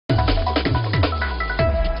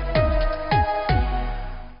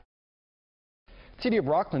City of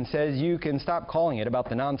Rocklin says you can stop calling it about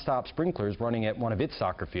the nonstop sprinklers running at one of its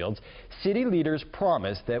soccer fields. City leaders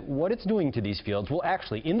promise that what it's doing to these fields will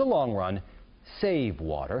actually, in the long run, save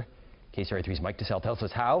water. KCRA 3's Mike DeSalle tells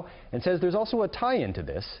us how and says there's also a tie-in to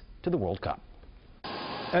this to the World Cup.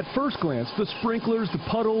 At first glance, the sprinklers, the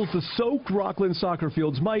puddles, the soaked Rocklin soccer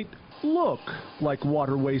fields might look like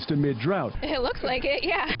water waste amid drought. It looks like it,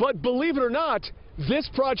 yeah. But believe it or not, this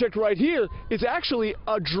project right here is actually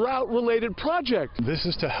a drought-related project. This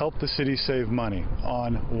is to help the city save money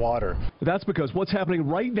on water. That's because what's happening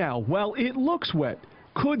right now, while it looks wet,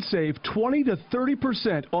 could save 20 to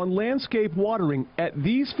 30% on landscape watering at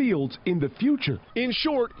these fields in the future. In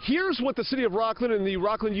short, here's what the City of Rocklin and the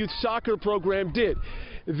Rocklin Youth Soccer Program did.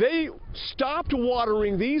 They stopped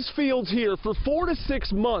watering these fields here for 4 to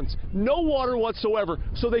 6 months, no water whatsoever,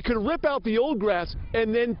 so they could rip out the old grass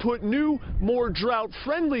and then put new, more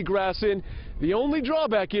drought-friendly grass in. The only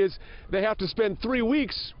drawback is they have to spend 3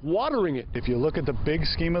 weeks watering it. If you look at the big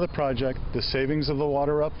scheme of the project, the savings of the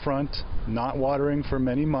water up front, not watering for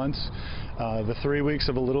many months, the 3 weeks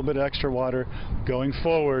of a little bit extra water, going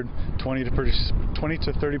forward, 20 to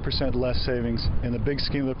 30% less savings. In the big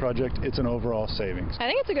scheme of the project, it's an overall savings. I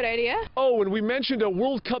think it's a good idea. Oh, and we mentioned a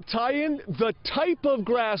World Cup tie-in. The type of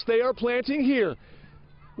grass they are planting here,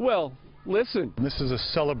 well, listen. This is a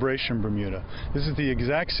celebration Bermuda. This is the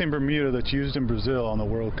exact same Bermuda that's used in Brazil on the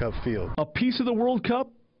World Cup field. A piece of the World Cup?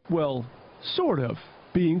 Well, sort of,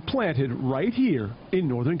 being planted right here in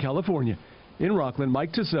Northern California. In Rocklin,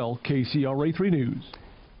 Mike DeSalle, KCRA 3 News.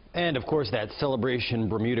 And of course, that celebration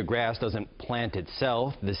Bermuda grass doesn't plant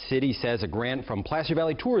itself. The city says a grant from Placer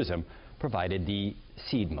Valley Tourism provided the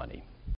seed money.